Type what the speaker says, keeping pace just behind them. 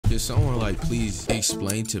Can someone like please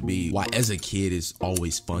explain to me why as a kid it's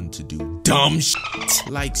always fun to do dumb shit?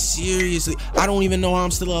 Like seriously, I don't even know how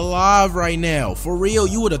I'm still alive right now. For real,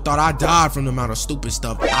 you would have thought I died from the amount of stupid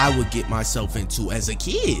stuff I would get myself into as a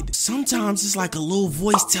kid. Sometimes it's like a little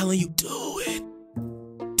voice telling you, do it,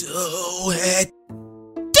 do it.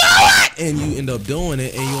 And you end up doing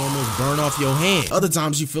it and you almost burn off your hand. Other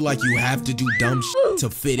times you feel like you have to do dumb shit to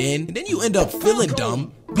fit in, and then you end up feeling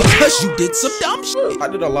dumb because you did some dumb shit. I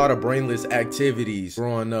did a lot of brainless activities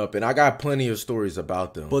growing up, and I got plenty of stories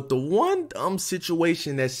about them. But the one dumb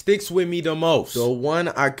situation that sticks with me the most, the one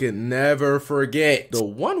I could never forget, the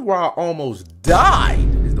one where I almost died,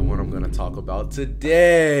 is the one I'm gonna talk about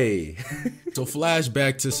today. So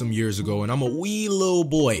flashback to some years ago, and I'm a wee little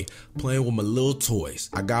boy playing with my little toys.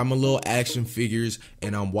 I got my little action figures,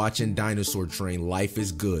 and I'm watching Dinosaur Train, Life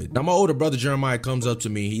is Good. Now my older brother Jeremiah comes up to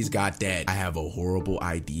me, he's got that I have a horrible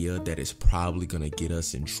idea that is probably gonna get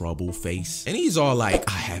us in trouble face. And he's all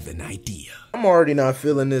like, I have an idea. I'm already not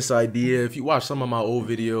feeling this idea. If you watch some of my old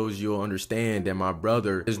videos, you'll understand that my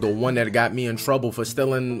brother is the one that got me in trouble for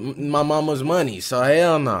stealing my mama's money, so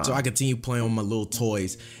hell no. So I continue playing with my little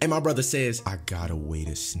toys, and my brother says, I got a way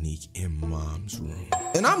to sneak in mom's room.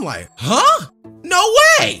 And I'm like, huh? No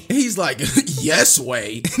way. And he's like, yes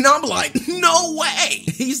way. And I'm like, no way.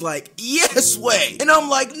 He's like, yes way. And I'm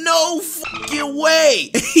like, no fucking way.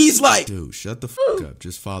 And he's like, dude, shut the fuck up.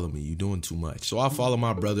 Just follow me. You're doing too much. So I follow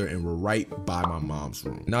my brother and we're right by my mom's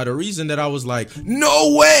room. Now the reason that I was like,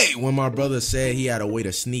 no way, when my brother said he had a way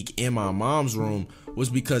to sneak in my mom's room was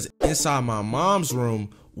because inside my mom's room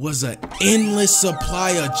was an endless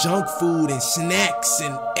supply of junk food and snacks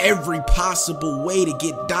and every possible way to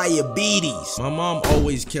get diabetes. My mom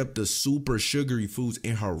always kept the super sugary foods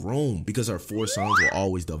in her room because her 4 sons will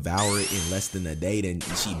always devour it in less than a day. Then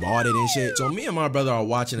she bought it and shit. So me and my brother are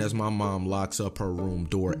watching as my mom locks up her room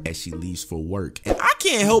door as she leaves for work. And I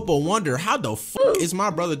can't help but wonder, how the fuck is my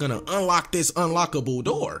brother gonna unlock this unlockable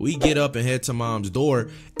door? We get up and head to mom's door,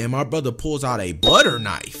 and my brother pulls out a butter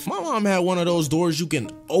knife. My mom had one of those doors you can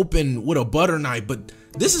open with a butter knife, but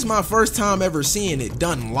this is my first time ever seeing it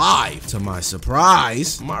done live. To my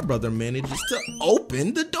surprise, my brother manages to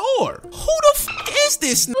open the door. Who the fuck is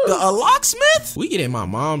this nigga, a locksmith? We get in my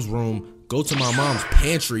mom's room, go to my mom's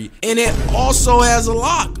pantry, and it also has a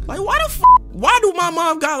lock. Like, why do my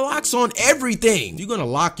mom got locks on everything? You're gonna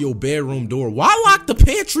lock your bedroom door, why lock the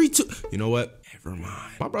pantry too? You know what? Never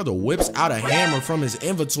mind. My brother whips out a hammer from his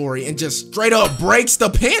inventory and just straight up breaks the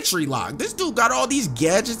pantry lock. This dude got all these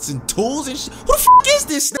gadgets and tools and shit. Who the fuck is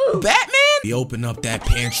this, Batman? We open up that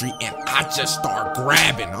pantry and I just start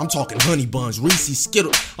grabbing. I'm talking honey buns, Reese's,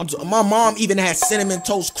 Skittles. My mom even had Cinnamon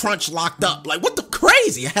Toast Crunch locked up. Like, what the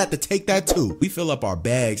crazy? I had to take that too. We fill up our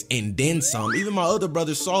bags and then some. Even my other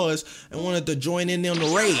brother saw us and wanted to join in on the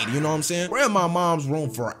raid, you know what I'm saying? We're in my mom's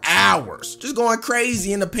room for hours, just going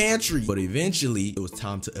crazy in the pantry. But eventually, it was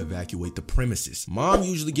time to evacuate the premises. Mom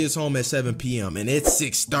usually gets home at 7 p.m. and it's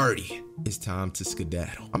 6:30. It's time to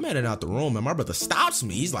skedaddle. I'm heading out the room and my brother stops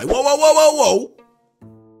me. He's like, whoa, whoa, whoa, whoa, whoa.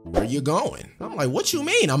 Where you going? I'm like, what you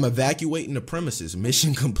mean? I'm evacuating the premises.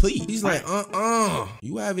 Mission complete. He's like,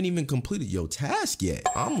 you haven't even completed your task yet.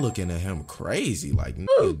 I'm looking at him crazy. Like,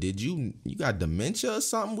 nigga, did you got dementia or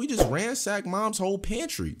something? We just ransacked mom's whole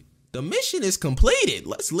pantry. The mission is completed.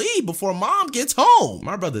 Let's leave before mom gets home.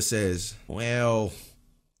 My brother says, well,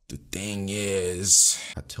 the thing is,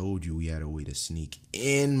 I told you we had a way to sneak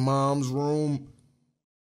in mom's room,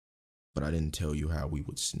 but I didn't tell you how we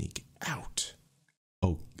would sneak out.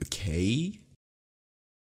 Okay?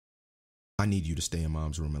 I need you to stay in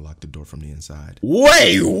mom's room and lock the door from the inside.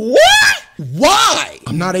 Wait, what? Why?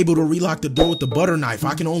 I'm not able to relock the door with the butter knife.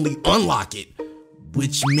 I can only unlock it,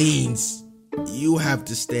 which means you have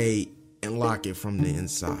to stay and lock it from the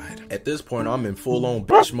inside. At this point, I'm in full-on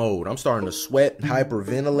bitch mode. I'm starting to sweat,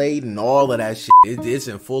 hyperventilate, and all of that shit. It's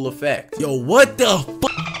in full effect. Yo, what the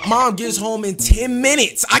fuck? Mom gets home in 10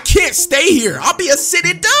 minutes. I can't stay here. I'll be a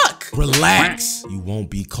sitting duck. Relax. You won't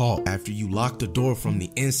be caught. After you lock the door from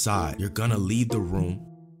the inside, you're gonna leave the room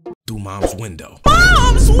through mom's window.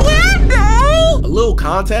 Mom's window? A little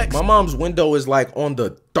context. My mom's window is like on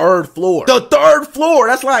the 3rd floor. The 3rd floor.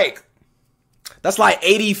 That's like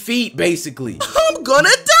 80 feet, basically. I'm gonna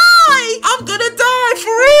die! I'm gonna die, for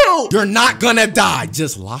real! You're not gonna die.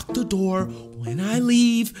 Just lock the door when I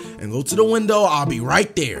leave and go to the window. I'll be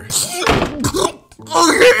right there.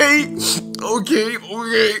 Okay.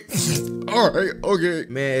 Alright, okay.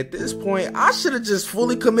 Man, at this point, I should have just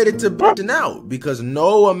fully committed to bitching out because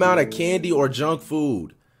no amount of candy or junk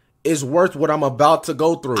food is worth what I'm about to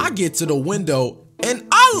go through. I get to the window and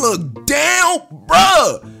I look down,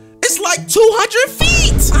 bruh. It's like 200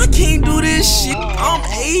 feet. I this shit.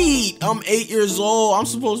 I'm 8 years old. I'm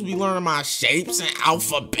supposed to be learning my shapes and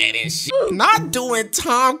alphabet and shit. Not doing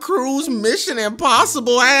Tom Cruise Mission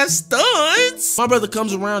Impossible ass stunts. My brother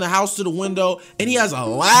comes around the house to the window and he has a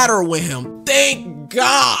ladder with him. Thank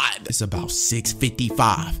God. It's about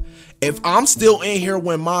 6:55. If I'm still in here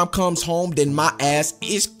when mom comes home, then my ass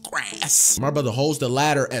is grass. My brother holds the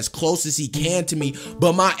ladder as close as he can to me,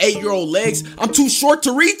 but my 8-year-old legs, I'm too short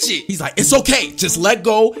to reach it. He's like, it's okay, just let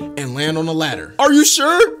go and land on the ladder. Are you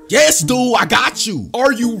sure? Yes, dude, I got you.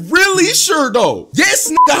 Are you really sure though? Yes,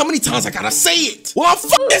 nigga, how many times I gotta say it? Well, I'm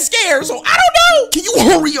fucking scared, so I don't know. Can you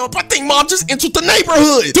hurry up? I think mom just entered the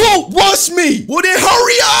neighborhood. Don't rush me. Well then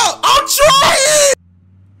hurry up. I'm trying.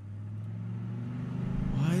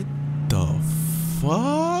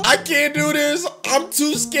 Fuck? I can't do this. I'm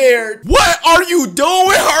too scared. What are you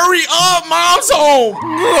doing? Hurry up. Mom's home.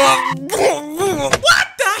 What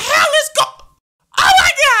the hell is going? Oh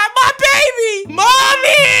my God, my baby.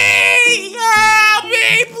 Mommy. Help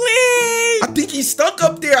me, please. I think he's stuck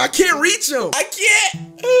up there. I can't reach him. I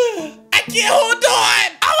can't hold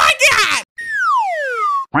on. Oh my God.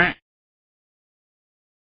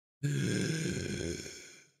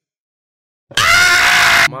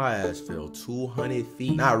 My ass fell 200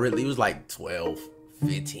 feet. Not really, it was like 12,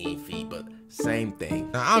 15 feet, but same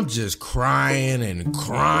thing. Now I'm just crying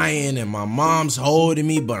and my mom's holding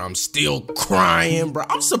me, but I'm still crying, bro.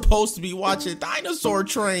 I'm supposed to be watching Dinosaur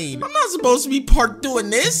Train. I'm not supposed to be parked doing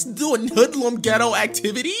this, doing hoodlum ghetto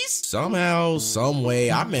activities. Somehow, some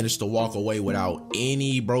way, I managed to walk away without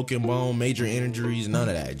any broken bone, major injuries, none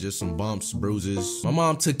of that. Just some bumps, bruises. My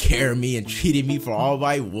mom took care of me and treated me for all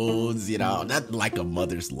my wounds, you know, that's like a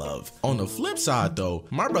mother's love. On the flip side though,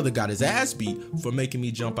 my brother got his ass beat for making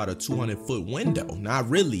me jump out a 200-foot window. Not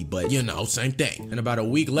really, but you know, same thing. And about a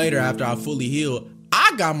week later, after I fully healed,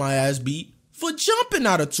 I got my ass beat for jumping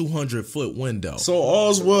out a 200-foot window. So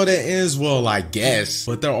all's well that ends well, I guess.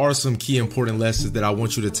 But there are some key important lessons that I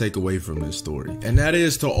want you to take away from this story. And that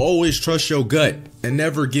is to always trust your gut and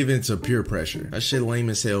never give in to peer pressure. That shit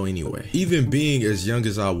lame as hell anyway. Even being as young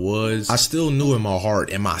as I was, I still knew in my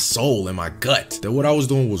heart, in my soul, in my gut, that what I was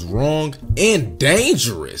doing was wrong and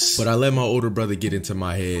dangerous. But I let my older brother get into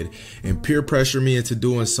my head and peer pressure me into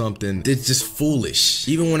doing something that's just foolish.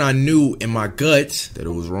 Even when I knew in my gut that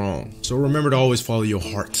it was wrong. So remember to always follow your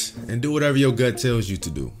heart and do whatever your gut tells you to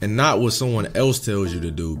do and not what someone else tells you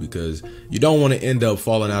to do, because you don't want to end up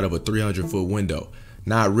falling out of a 300-foot window.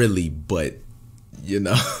 Not really, but you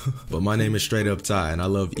know. But my name is Straight Up Ty and I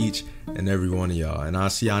love each and every one of y'all, and I'll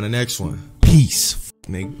see y'all in the next one. Peace,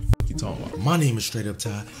 nigga. What you talking about? My name is Straight Up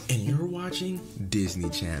Ty and you're watching Disney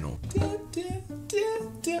Channel.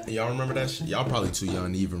 Y'all remember that shit? Y'all probably too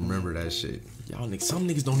young to even remember that shit. Y'all niggas, some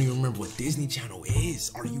niggas don't even remember what Disney Channel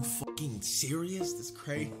is. Are you fucking serious? That's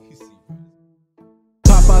crazy.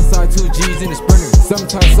 Pop outside 2 G's in the sprinter.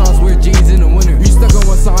 Sometimes songs wear jeans in the winter. You stuck on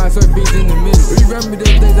one song, I serve beans in the middle. You remember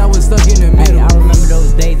those days I was stuck in the middle? Hey, I remember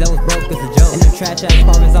those days I was broke as a joke. In them trash ass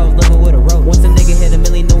apartments I was living with a rope. Once a nigga hit $1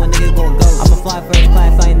 million